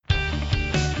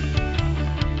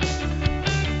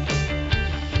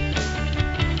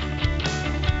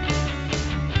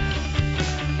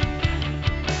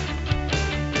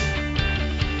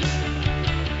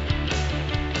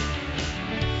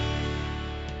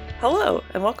Hello,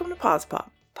 and welcome to Pause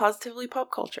Pop, Positively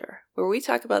Pop Culture, where we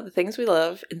talk about the things we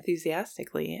love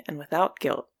enthusiastically and without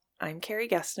guilt. I'm Carrie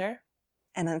Gessner.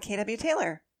 And I'm KW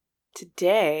Taylor.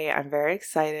 Today, I'm very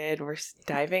excited. We're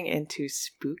diving into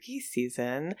spooky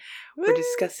season. Woo! We're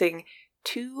discussing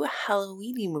two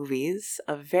Halloween-y movies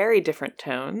of very different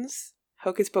tones,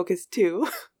 Hocus Pocus 2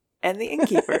 and The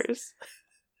Innkeepers.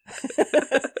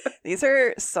 These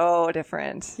are so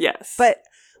different. Yes. But,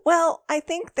 well, I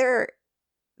think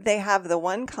they have the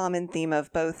one common theme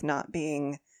of both not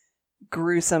being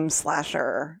gruesome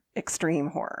slasher extreme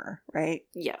horror, right?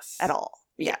 Yes. At all.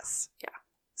 Yeah. Yes. Yeah.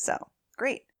 So,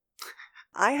 great.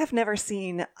 I have never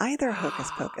seen either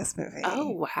Hocus Pocus movie.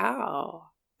 Oh,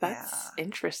 wow. That's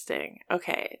interesting.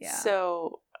 Okay. Yeah.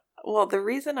 So, well, the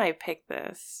reason I picked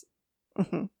this,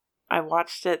 I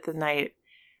watched it the night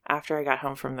after I got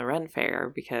home from the Ren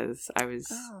Fair because I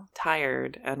was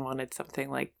tired and wanted something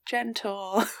like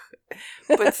gentle,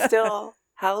 but still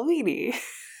Halloween-y.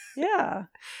 Yeah.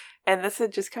 And this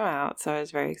had just come out, so I was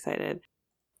very excited.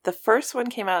 The first one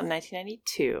came out in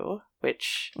 1992,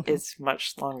 which is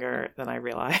much longer than I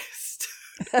realized.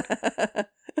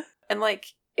 And, like,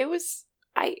 it was...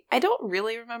 I don't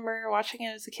really remember watching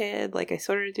it as a kid. Like, I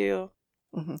sort of do.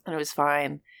 And it was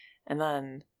fine. And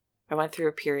then I went through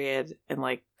a period in,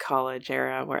 like, college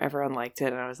era where everyone liked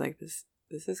it. And I was like, this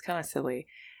is kind of silly.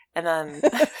 And then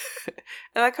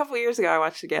and a couple years ago, I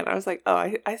watched it again. I was like, oh,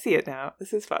 I see it now.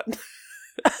 This is fun.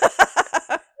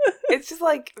 It's just,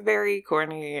 like, very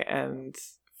corny and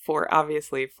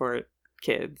obviously for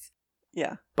kids.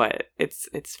 Yeah. But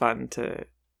it's fun to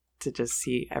just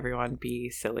see everyone be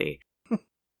silly.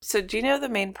 So do you know the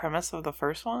main premise of the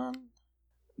first one?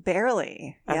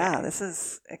 Barely. Okay. Yeah, this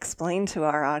is explained to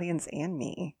our audience and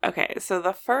me. Okay, so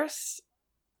the first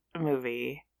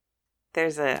movie,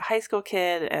 there's a high school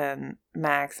kid and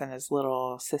Max and his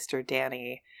little sister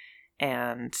Danny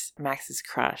and Max's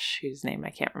crush, whose name I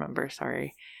can't remember,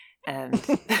 sorry. And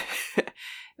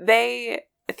they,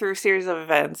 through a series of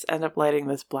events, end up lighting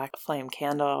this black flame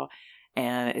candle,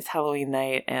 and it's Halloween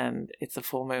night and it's a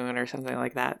full moon or something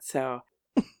like that. So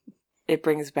it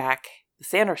brings back the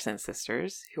Sanderson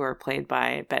sisters, who are played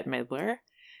by Bette Midler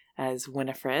as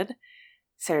Winifred,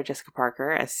 Sarah Jessica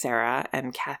Parker as Sarah,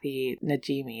 and Kathy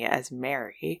Najimy as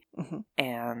Mary.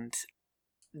 And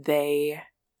they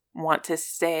want to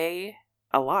stay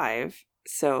alive,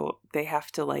 so they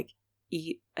have to, like,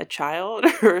 eat a child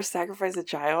or sacrifice a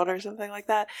child or something like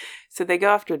that. So they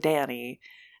go after Danny,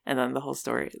 and then the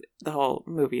whole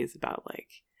movie is about, like,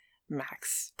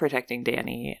 Max protecting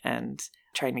Danny and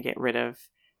trying to get rid of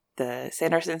the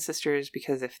Sanderson sisters,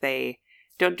 because if they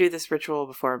don't do this ritual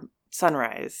before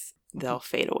sunrise, they'll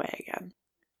fade away again.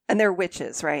 And they're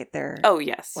witches, right? They're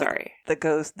yes, like sorry. The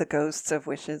ghosts of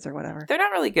witches or whatever. They're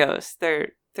not really ghosts.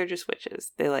 They're just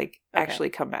witches. They actually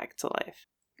come back to life.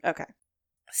 Okay.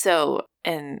 So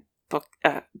in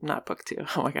not book 2.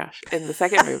 Oh my gosh. In the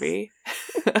second movie,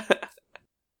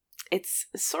 it's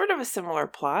sort of a similar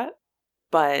plot,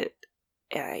 but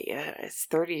it's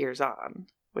 30 years on,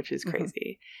 which is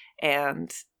crazy.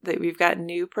 And we've got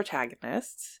new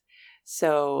protagonists.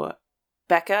 So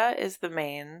Becca is the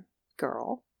main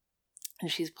girl,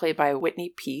 and she's played by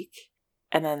Whitney Peak.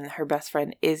 And then her best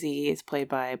friend Izzy is played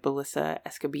by Belissa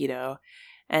Escobedo.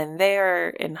 And they are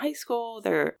in high school.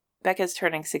 Becca's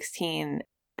turning 16.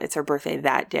 It's her birthday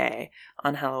that day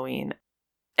on Halloween.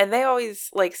 And they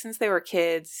always, like, since they were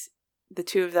kids, the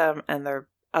two of them and their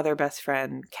other best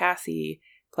friend, Cassie,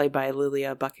 played by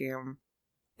Lilia Buckingham,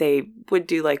 they would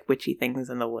do, like, witchy things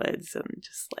in the woods and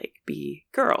just, like, be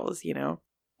girls, you know?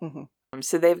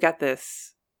 So they've got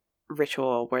this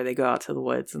ritual where they go out to the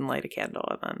woods and light a candle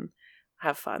and then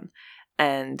have fun.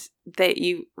 And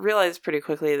you realize pretty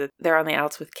quickly that they're on the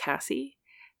outs with Cassie,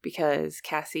 because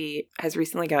Cassie has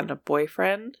recently gotten a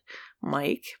boyfriend,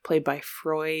 Mike, played by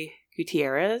Froy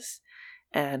Gutierrez,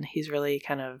 and he's really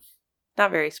kind of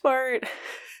not very smart,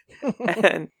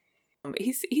 and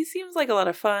he seems like a lot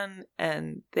of fun,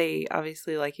 and they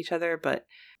obviously like each other, but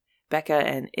Becca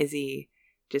and Izzy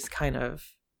just kind of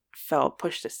felt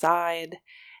pushed aside,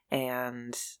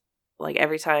 and, like,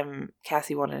 every time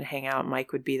Cassie wanted to hang out,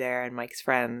 Mike would be there and Mike's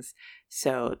friends,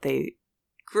 so they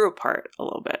grew apart a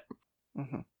little bit.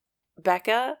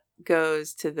 Becca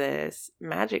goes to this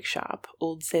magic shop,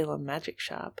 Old Salem Magic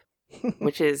Shop,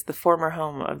 which is the former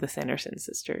home of the Sanderson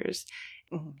sisters.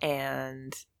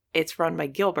 And it's run by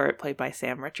Gilbert, played by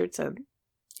Sam Richardson,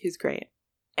 who's great.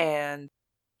 And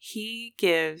he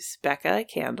gives Becca a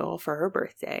candle for her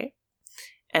birthday.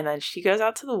 And then she goes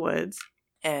out to the woods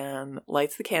and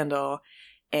lights the candle.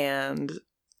 And,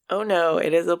 oh no,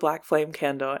 it is a black flame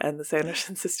candle. And the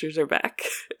Sanderson sisters are back.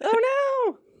 Oh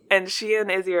no! And she and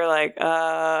Izzy are like,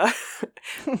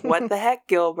 what the heck,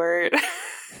 Gilbert?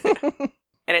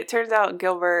 And it turns out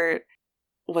Gilbert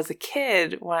was a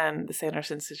kid when the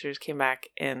Sanderson sisters came back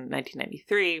in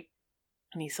 1993,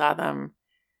 and he saw them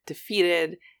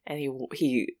defeated, and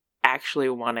he actually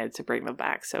wanted to bring them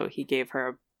back, so he gave her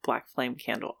a black flame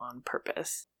candle on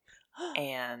purpose.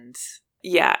 And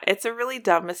yeah, it's a really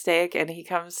dumb mistake, and he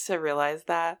comes to realize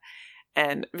that.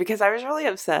 And because I was really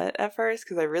upset at first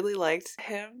because I really liked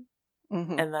him.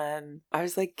 Mm-hmm. And then I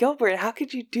was like, Gilbert, how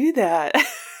could you do that?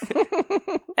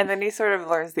 And then he sort of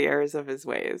learns the errors of his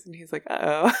ways. And he's like,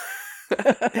 uh-oh.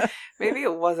 Maybe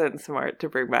it wasn't smart to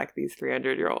bring back these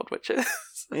 300-year-old witches.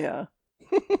 Yeah.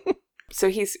 So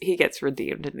he gets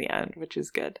redeemed in the end, which is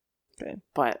good. Good.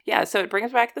 But yeah, so it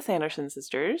brings back the Sanderson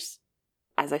sisters.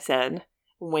 As I said,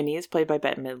 Winnie is played by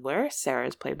Bette Midler, Sarah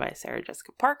is played by Sarah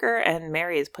Jessica Parker, and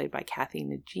Mary is played by Kathy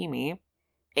Najimy.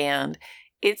 And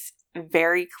it's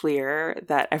very clear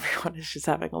that everyone is just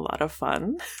having a lot of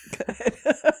fun. Good.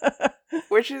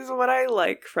 Which is what I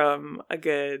like from a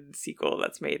good sequel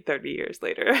that's made 30 years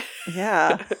later.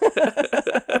 Yeah.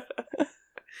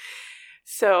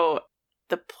 So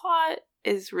the plot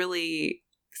is really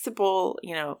simple.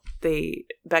 You know,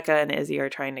 Becca and Izzy are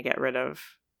trying to get rid of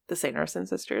the Sanderson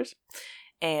sisters.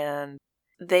 And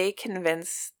they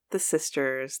convince the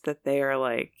sisters that they're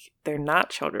not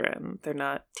children. They're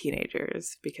not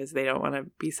teenagers because they don't want to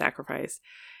be sacrificed.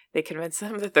 They convince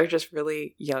them that they're just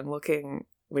really young-looking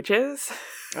witches.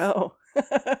 Oh.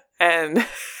 And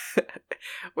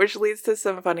which leads to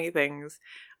some funny things.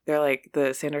 They're like,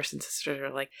 the Sanderson sisters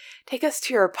are like, take us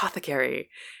to your apothecary.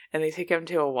 And they take them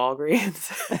to a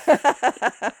Walgreens.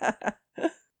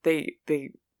 They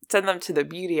send them to the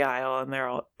beauty aisle, and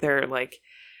they're like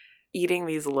eating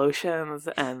these lotions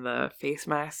and the face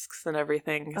masks and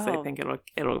everything because they think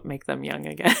it'll make them young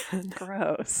again.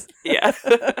 Gross. Yeah.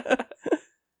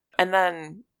 And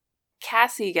then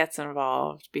Cassie gets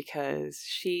involved because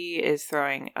she is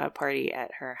throwing a party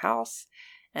at her house,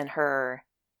 and her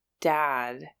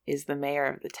dad is the mayor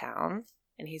of the town,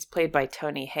 and he's played by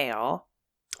Tony Hale.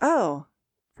 Oh,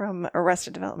 from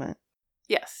Arrested Development.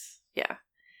 Yes. Yeah.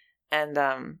 And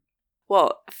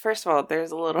well, first of all,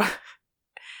 there's a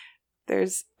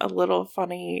little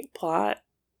funny plot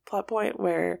point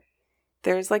where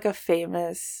there's like a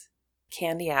famous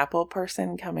candy apple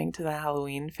person coming to the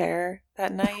Halloween fair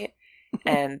that night,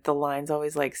 and the line's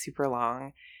always like super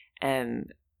long,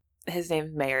 and his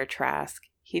name's Mayor Trask.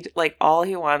 He like all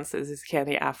he wants is his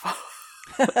candy apple.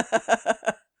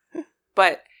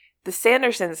 But the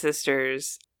Sanderson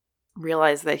sisters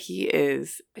realize that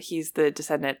he's the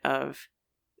descendant of,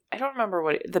 I don't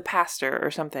remember the pastor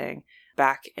or something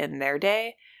back in their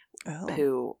day,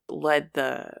 who led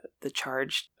the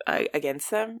charge against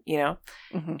them, you know?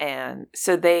 Mm-hmm. And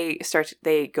so they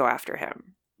go after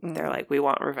him. Mm-hmm. They're like, we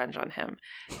want revenge on him.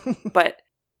 But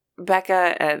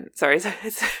Becca and, sorry,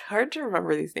 it's hard to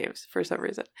remember these names for some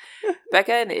reason.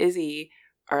 Becca and Izzy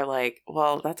are like,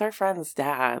 well, that's our friend's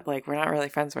dad. Like, we're not really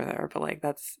friends with her, but like,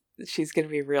 she's going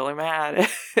to be really mad.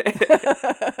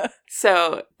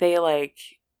 So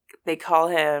they call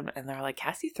him and they're like,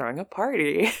 Cassie's throwing a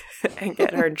party and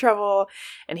get her in trouble.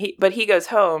 But he goes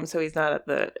home, so he's not at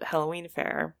the Halloween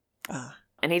fair.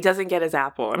 And he doesn't get his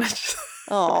apple. And it's just,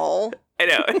 oh, I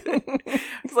know.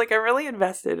 It's like, I'm really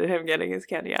invested in him getting his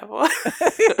candy apple.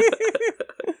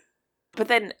 But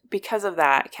then because of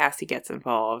that, Cassie gets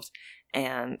involved.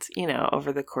 And, you know,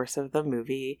 over the course of the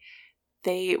movie,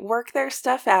 they work their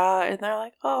stuff out, and they're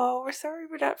like, oh, we're sorry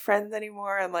we're not friends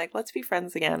anymore, and like, let's be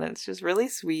friends again. And it's just really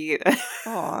sweet.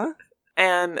 Aww.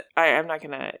 And I'm not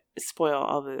going to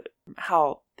spoil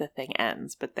how the thing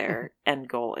ends, but their end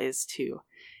goal is to,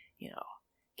 you know,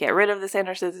 get rid of the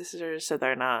Sanderson sisters so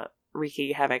they're not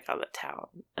wreaking havoc on the town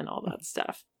and all that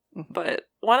stuff. Mm-hmm. But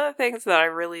one of the things that I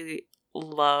really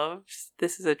loved,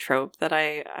 this is a trope that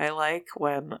I like,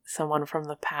 when someone from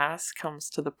the past comes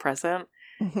to the present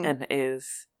and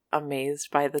is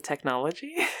amazed by the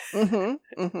technology.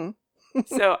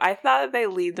 So I thought they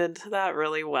leaned into that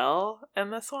really well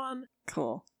in this one.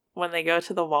 Cool. When they go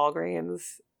to the Walgreens,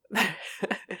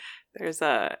 there's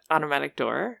a automatic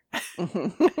door.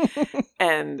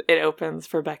 And it opens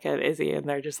for Becca and Izzy, and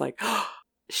they're just like, oh,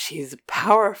 she's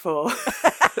powerful.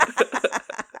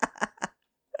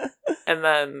 And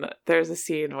then there's a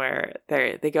scene where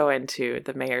they go into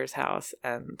the mayor's house,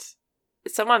 and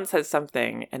someone says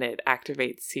something, and it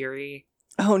activates Siri.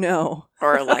 Oh, no.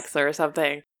 Or Alexa or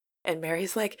something. And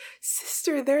Mary's like,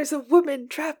 sister, there's a woman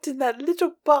trapped in that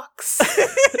little box.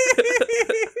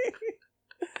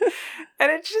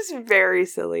 And it's just very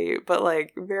silly, but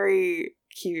like very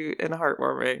cute and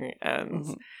heartwarming.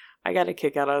 And I got a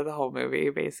kick out of the whole movie,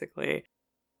 basically.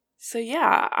 So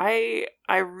yeah, I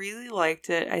really liked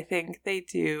it. I think they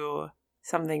do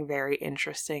something very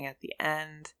interesting at the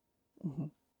end. Mm-hmm.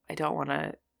 I don't want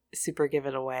to super give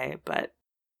it away, but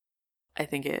I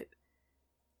think it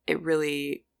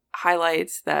really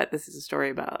highlights that this is a story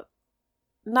about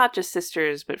not just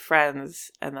sisters, but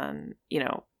friends. And then,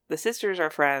 the sisters are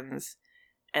friends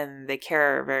and they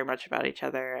care very much about each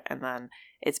other. And then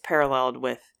it's paralleled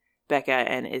with Becca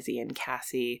and Izzy and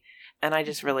Cassie. And I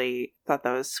just really thought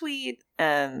that was sweet.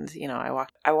 And,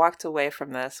 I walked away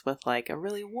from this with like a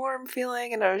really warm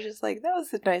feeling. And I was just like, that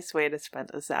was a nice way to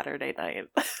spend a Saturday night.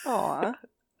 Aw.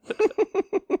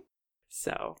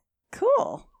 So.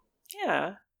 Cool.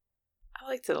 Yeah. I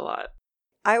liked it a lot.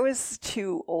 I was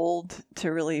too old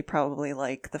to really probably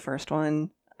like the first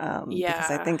one.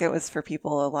 Because I think it was for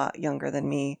people a lot younger than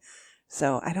me.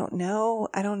 So I don't know.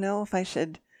 I don't know if I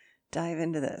should dive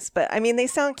into this. But I mean, they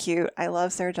sound cute. I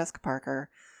love Sarah Jessica Parker,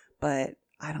 but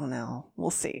I don't know. We'll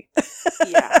see.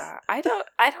 Yeah. I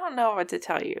don't know what to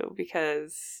tell you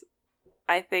because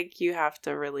I think you have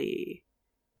to really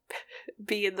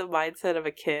be in the mindset of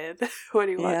a kid when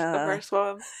you watch the first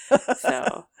one.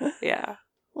 So, yeah.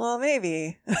 Well,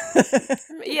 maybe.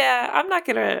 Yeah, I'm not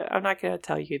gonna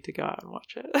tell you to go out and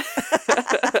watch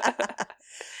it.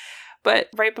 But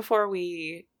right before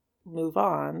we move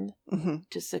on,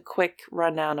 just a quick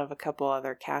rundown of a couple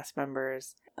other cast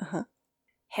members. Uh-huh.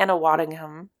 Hannah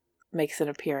Waddingham makes an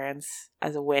appearance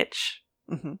as a witch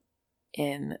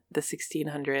in the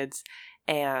 1600s,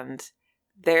 and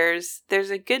there's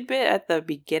a good bit at the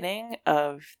beginning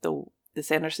of the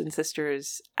Sanderson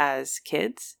sisters as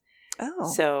kids.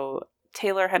 Oh. So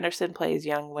Taylor Henderson plays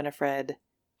young Winifred,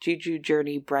 Juju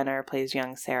Journey Brenner plays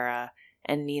young Sarah,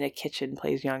 and Nina Kitchen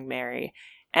plays young Mary.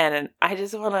 And I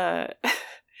just want to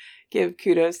give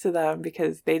kudos to them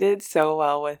because they did so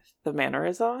well with the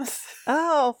mannerisms.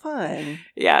 Oh, fun.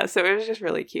 Yeah, so it was just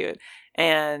really cute.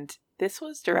 And this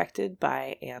was directed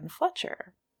by Anne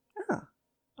Fletcher. Oh.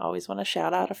 Always want to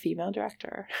shout out a female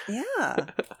director. Yeah.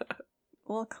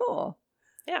 Well, cool.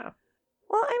 Yeah.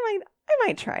 Well, I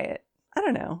might try it. I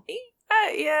don't know.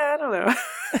 Yeah, I don't know.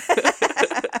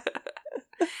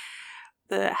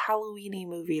 The Halloweeny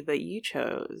movie that you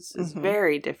chose is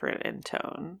very different in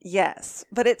tone. Yes,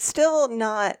 but it's still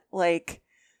not like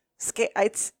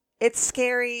it's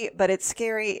scary, but it's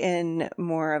scary in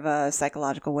more of a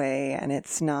psychological way, and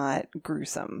it's not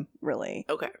gruesome, really.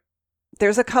 Okay.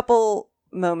 There's a couple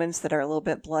moments that are a little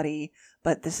bit bloody,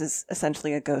 but this is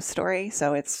essentially a ghost story,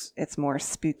 so it's more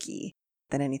spooky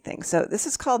than anything. So this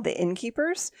is called The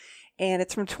Innkeepers, and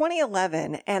it's from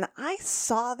 2011, and I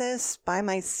saw this by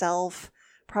myself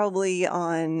probably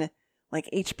on like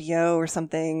HBO or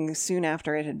something soon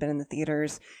after it had been in the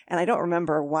theaters, and I don't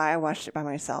remember why I watched it by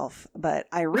myself, but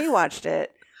I rewatched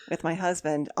it with my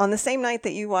husband on the same night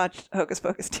that you watched Hocus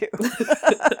Pocus 2.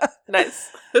 Nice.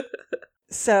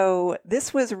 So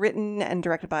this was written and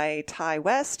directed by Ty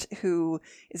West, who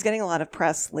is getting a lot of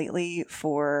press lately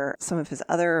for some of his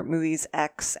other movies,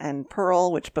 X and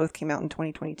Pearl, which both came out in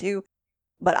 2022.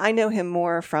 But I know him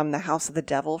more from The House of the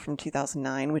Devil from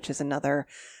 2009, which is another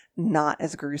not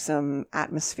as gruesome,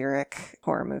 atmospheric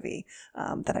horror movie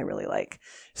that I really like.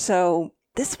 So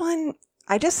this one,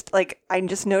 I just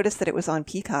noticed that it was on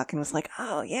Peacock and was like,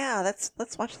 oh yeah,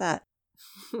 let's watch that.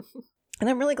 And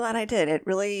I'm really glad I did. It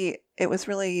was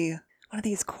really one of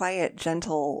these quiet,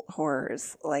 gentle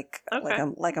horrors, like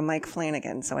a Mike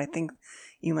Flanagan. So I think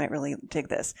you might really dig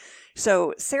this.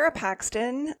 So Sarah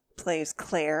Paxton plays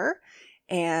Claire,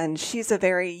 and she's a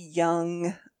very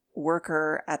young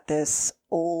worker at this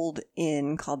old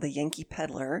inn called the Yankee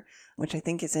Peddler, which I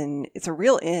think it's a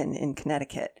real inn in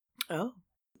Connecticut. Oh.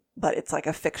 But it's like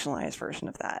a fictionalized version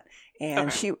of that.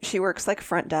 And she works like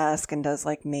front desk and does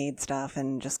like maid stuff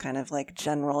and just kind of like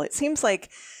general. It seems like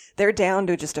they're down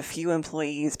to just a few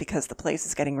employees because the place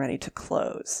is getting ready to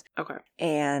close. Okay.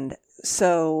 And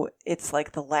so it's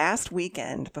like the last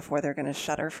weekend before they're going to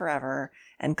shutter forever.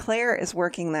 And Claire is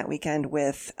working that weekend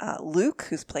with Luke,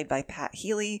 who's played by Pat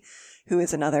Healy, who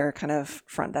is another kind of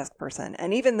front desk person.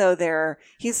 And even though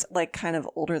he's like kind of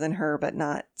older than her, but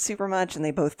not super much. And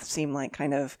they both seem like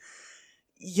kind of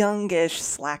youngish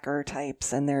slacker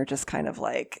types. And they're just kind of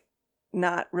like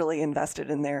not really invested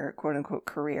in their quote unquote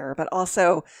career. But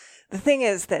also the thing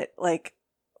is that like,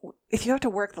 if you have to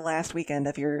work the last weekend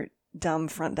of your dumb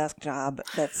front desk job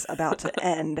that's about to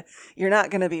end, you're not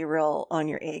going to be real on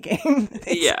your A game,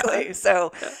 basically. Yeah.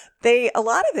 So a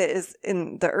lot of it is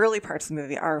in the early parts of the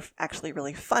movie are actually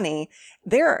really funny.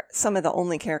 They're some of the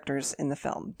only characters in the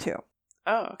film too.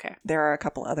 Oh, okay. There are a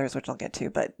couple others, which I'll get to,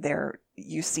 but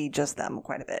you see just them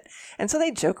quite a bit. And so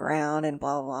they joke around and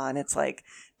blah, blah, blah. And it's like,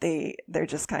 they're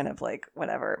just kind of like,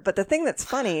 whatever. But the thing that's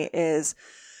funny is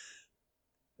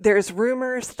there's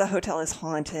rumors that the hotel is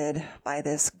haunted by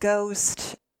this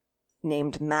ghost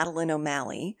named Madeline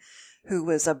O'Malley, who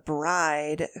was a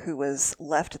bride who was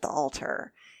left at the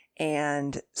altar.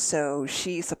 And so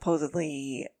she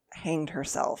supposedly hanged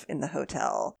herself in the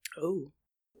hotel. Oh.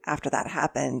 After that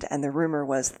happened, and the rumor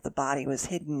was that the body was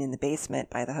hidden in the basement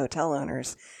by the hotel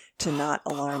owners to not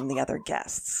alarm the other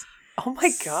guests. Oh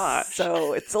my gosh.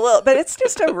 So it's but it's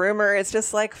just a rumor. It's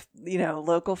just like,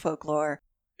 local folklore.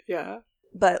 Yeah.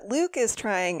 But Luke is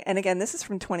trying, and again, this is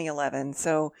from 2011,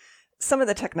 so some of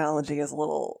the technology is a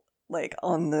little like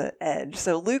on the edge.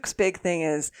 So Luke's big thing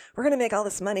is, we're going to make all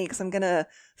this money because I'm going to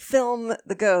film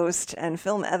the ghost and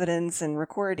film evidence and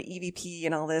record EVP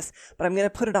and all this, but I'm going to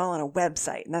put it all on a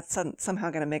website, and that's somehow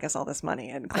going to make us all this money.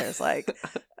 And Claire's like,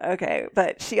 okay,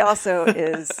 but she also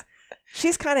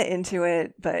she's kind of into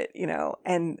it, but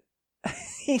and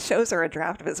he shows her a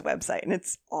draft of his website, and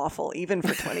it's awful, even for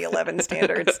 2011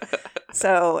 standards.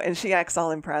 So, and she acts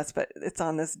all impressed, but it's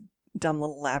on this dumb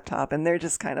little laptop, and they're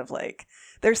just kind of like,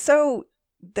 they're so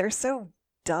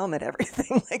dumb at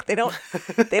everything. Like they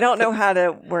don't know how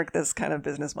to work this kind of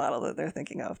business model that they're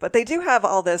thinking of. But they do have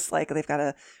all this, like, they've got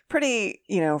a pretty,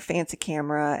 fancy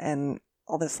camera and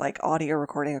all this like audio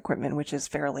recording equipment, which is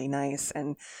fairly nice.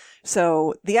 And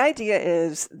so the idea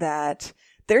is that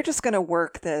they're just going to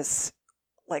work this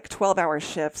like 12-hour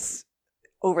shifts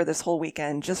over this whole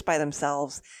weekend just by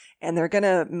themselves. And they're going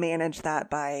to manage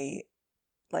that by,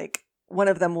 like, one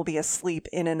of them will be asleep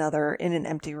in an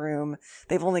empty room.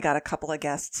 They've only got a couple of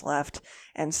guests left.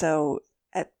 And so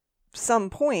at some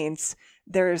points,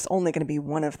 there's only going to be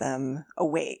one of them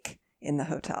awake in the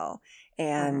hotel.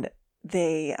 And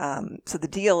so the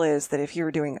deal is that if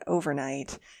you're doing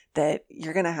overnight, that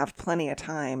you're going to have plenty of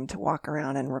time to walk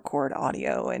around and record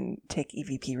audio and take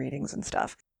EVP readings and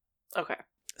stuff. Okay.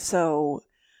 So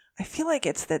I feel like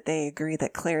it's that they agree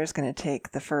that Claire's going to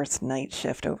take the first night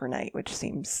shift overnight, which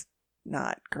seems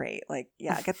not great. Like,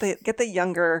 yeah, get the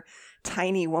younger,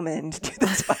 tiny woman to do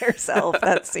this by herself.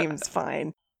 That seems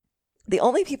fine. The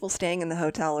only people staying in the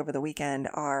hotel over the weekend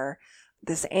are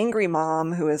this angry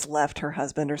mom who has left her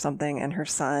husband or something and her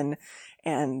son,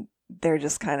 and they're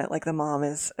just kind of like, the mom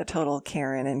is a total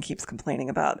Karen and keeps complaining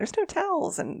about there's no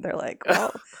towels, and they're like,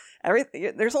 well,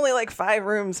 there's only like 5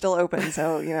 rooms still open,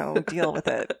 so deal with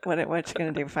it. What you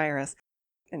gonna do? Fire us?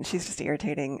 And she's just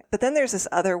irritating. But then there's this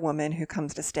other woman who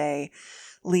comes to stay,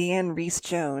 Leanne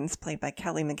Rhys-Jones, played by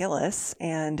Kelly McGillis,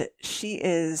 and she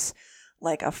is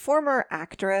like a former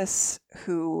actress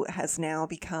who has now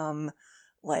become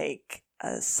like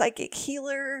a psychic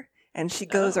healer, and she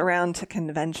goes around to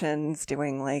conventions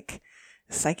doing like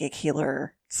psychic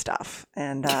healer stuff,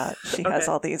 and she has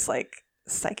all these like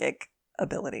psychic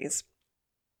abilities.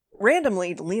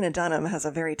 Randomly, Lena Dunham has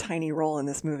a very tiny role in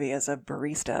this movie as a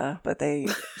barista, but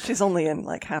she's only in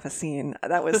like half a scene.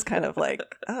 That was kind of like,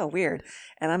 oh, weird.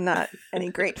 And I'm not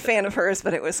any great fan of hers,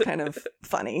 but it was kind of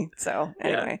funny. So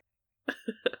anyway. Yeah.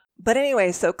 But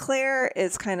anyway, so Claire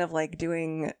is kind of like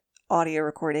doing audio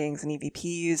recordings and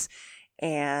EVPs.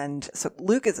 And so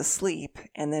Luke is asleep.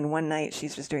 And then one night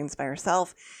she's just doing this by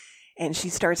herself. And she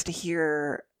starts to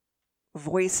hear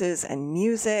voices and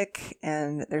music,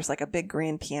 and there's like a big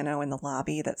grand piano in the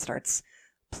lobby that starts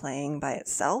playing by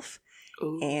itself.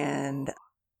 Ooh. And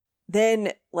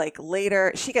then like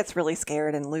later she gets really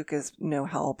scared, and Luke is no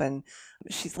help, and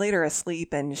she's later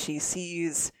asleep, and she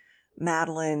sees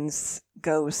Madeline's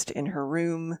ghost in her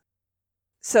room.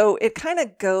 So it kind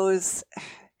of goes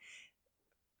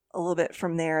a little bit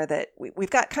from there, that we've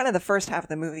got kind of the first half of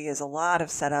the movie is a lot of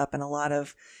setup and a lot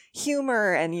of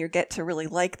humor, and you get to really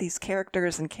like these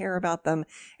characters and care about them.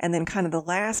 And then kind of the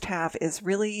last half is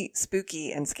really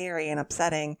spooky and scary and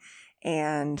upsetting.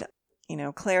 And,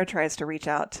 Claire tries to reach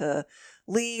out to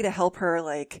Lee to help her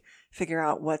like figure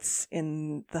out what's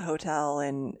in the hotel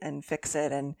and fix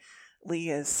it. And Lee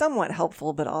is somewhat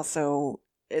helpful, but also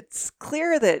it's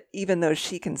clear that even though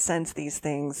she can sense these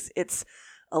things, it's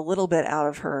a little bit out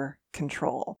of her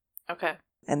control. Okay.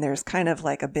 And there's kind of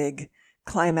like a big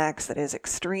climax that is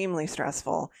extremely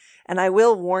stressful. And I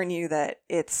will warn you that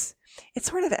it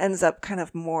sort of ends up kind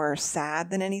of more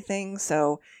sad than anything.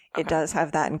 So it does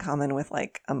have that in common with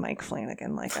like a Mike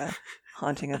Flanagan, like a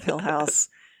Haunting of Hill House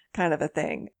kind of a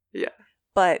thing. Yeah.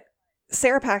 But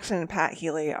Sarah Paxton and Pat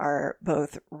Healy are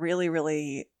both really,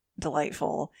 really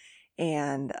delightful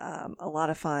and a lot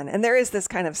of fun. And there is this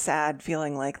kind of sad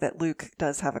feeling like that Luke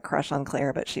does have a crush on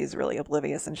Claire, but she's really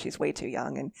oblivious and she's way too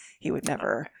young, and he would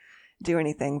never do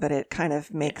anything, but it kind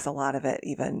of makes a lot of it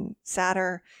even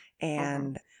sadder.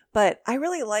 And but I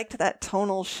really liked that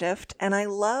tonal shift, and I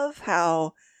love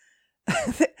how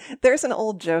there's an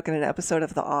old joke in an episode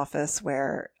of The Office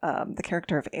where the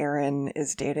character of Erin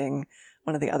is dating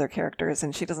one of the other characters,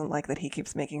 and she doesn't like that he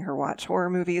keeps making her watch horror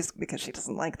movies because she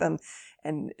doesn't like them.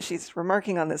 And she's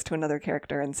remarking on this to another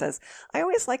character and says, I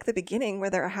always like the beginning where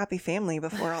they're a happy family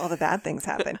before all the bad things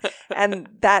happen. And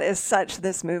that is such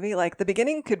this movie. Like, the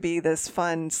beginning could be this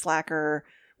fun, slacker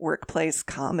workplace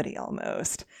comedy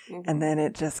almost. And then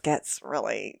it just gets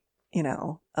really,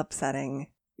 upsetting.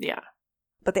 Yeah.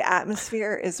 But the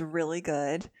atmosphere is really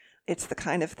good. It's the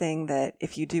kind of thing that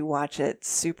if you do watch it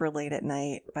super late at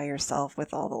night by yourself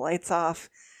with all the lights off,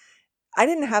 I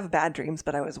didn't have bad dreams,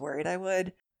 but I was worried I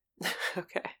would.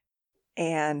 Okay.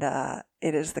 And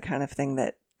it is the kind of thing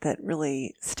that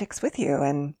really sticks with you.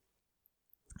 And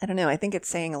I don't know, I think it's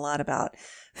saying a lot about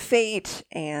fate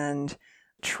and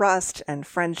trust and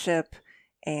friendship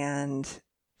and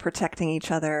protecting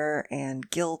each other and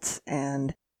guilt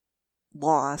and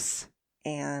loss.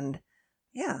 And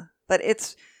yeah, but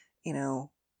it's,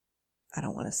 I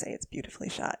don't want to say it's beautifully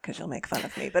shot because you'll make fun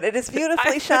of me, but it is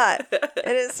beautifully shot.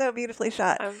 It is so beautifully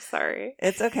shot. I'm sorry.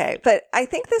 It's okay. But I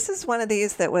think this is one of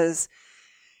these that was,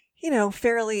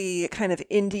 fairly kind of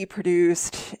indie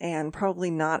produced and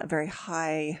probably not a very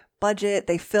high budget.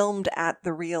 They filmed at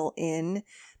the Real Inn.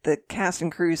 The cast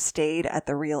and crew stayed at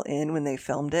the Real Inn when they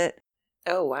filmed it.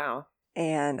 Oh, wow.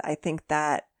 And I think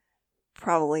that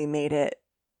probably made it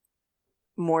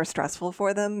more stressful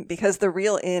for them because the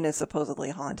Real Inn is supposedly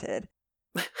haunted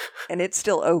and it's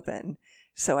still open.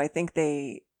 So I think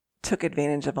they took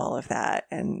advantage of all of that.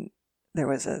 And there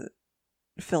was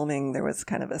there was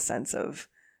kind of a sense of,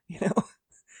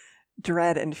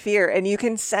 dread and fear. And you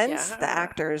can sense the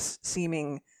actors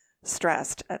seeming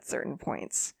stressed at certain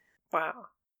points. Wow.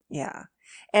 Yeah.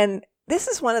 And this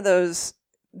is one of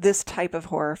this type of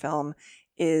horror film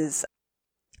is,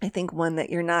 I think, one that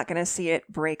you're not going to see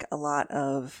it break a lot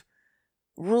of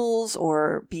rules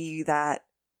or be that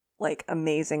like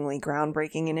amazingly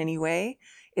groundbreaking in any way.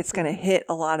 It's going to hit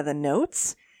a lot of the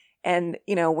notes. And,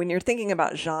 when you're thinking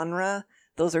about genre,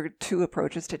 those are two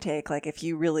approaches to take. Like, if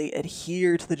you really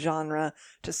adhere to the genre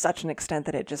to such an extent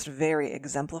that it just very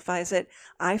exemplifies it,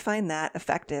 I find that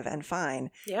effective and fine.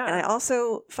 Yeah. And I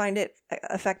also find it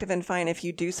effective and fine if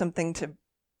you do something to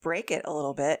break it a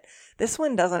little bit. This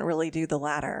one doesn't really do the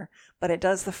latter, but it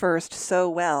does the first so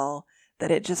well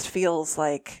that it just feels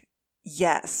like,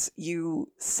 yes,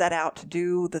 you set out to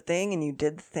do the thing and you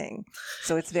did the thing.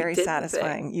 So it's very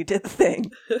satisfying. You did the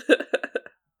thing.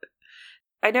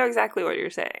 I know exactly what you're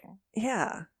saying.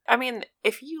 Yeah. I mean,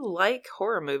 if you like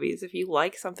horror movies, if you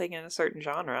like something in a certain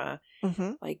genre,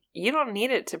 like, you don't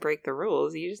need it to break the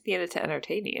rules. You just need it to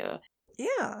entertain you.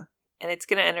 Yeah. And it's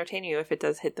going to entertain you if it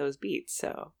does hit those beats.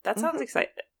 So that sounds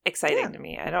exciting to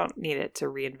me. I don't need it to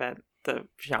reinvent the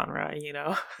genre,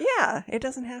 Yeah, it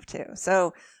doesn't have to.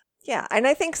 So, yeah. And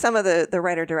I think some of the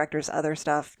writer-director's other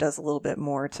stuff does a little bit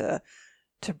more to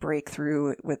break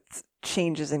through with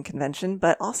changes in convention.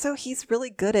 But also, he's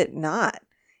really good at not.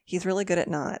 He's really good at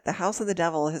not. The House of the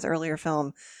Devil, his earlier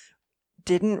film,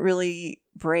 didn't really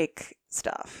break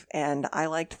stuff. And I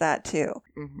liked that too.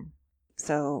 Mm-hmm.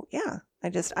 So, yeah.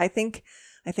 I think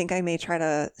I may try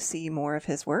to see more of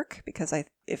his work because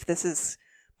if this is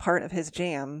part of his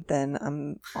jam, then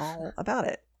I'm all about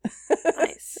it.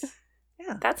 Nice.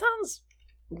 Yeah. That sounds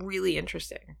really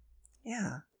interesting.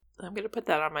 Yeah. I'm going to put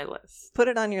that on my list. Put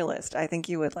it on your list. I think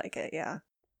you would like it. Yeah.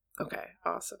 Okay.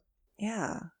 Awesome.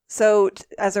 Yeah. So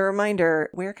as a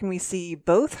reminder, where can we see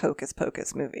both Hocus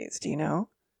Pocus movies? Do you know?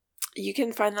 You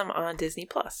can find them on Disney+.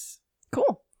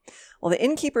 Cool. Well, The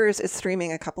Innkeepers is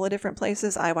streaming a couple of different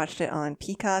places. I watched it on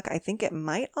Peacock. I think it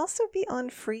might also be on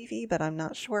Freevee, but I'm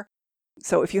not sure.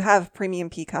 So if you have premium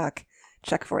Peacock,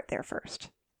 check for it there first.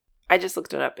 I just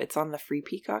looked it up. It's on the free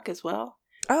Peacock as well.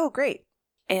 Oh, great.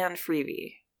 And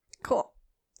Freevee. Cool.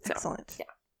 Excellent. So, yeah.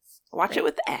 Watch it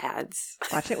with the ads.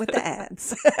 Watch it with the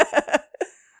ads.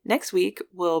 Next week,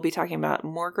 we'll be talking about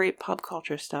more great pop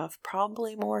culture stuff,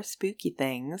 probably more spooky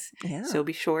things. Yeah. So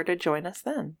be sure to join us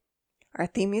then. Our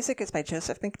theme music is by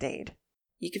Joseph McDade.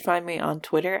 You can find me on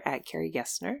Twitter at Carrie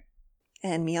Gessner.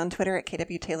 And me on Twitter at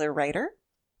KW Taylor Writer.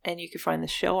 And you can find the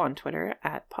show on Twitter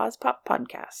at Pause Pop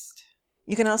Podcast.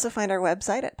 You can also find our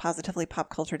website at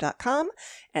positivelypopculture.com.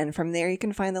 And from there, you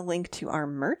can find the link to our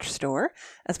merch store,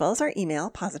 as well as our email,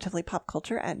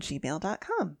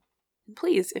 positivelypopculture@gmail.com. And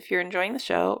please, if you're enjoying the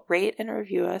show, rate and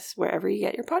review us wherever you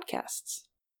get your podcasts.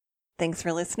 Thanks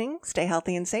for listening. Stay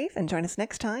healthy and safe, and join us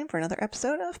next time for another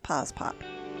episode of Pause Pop.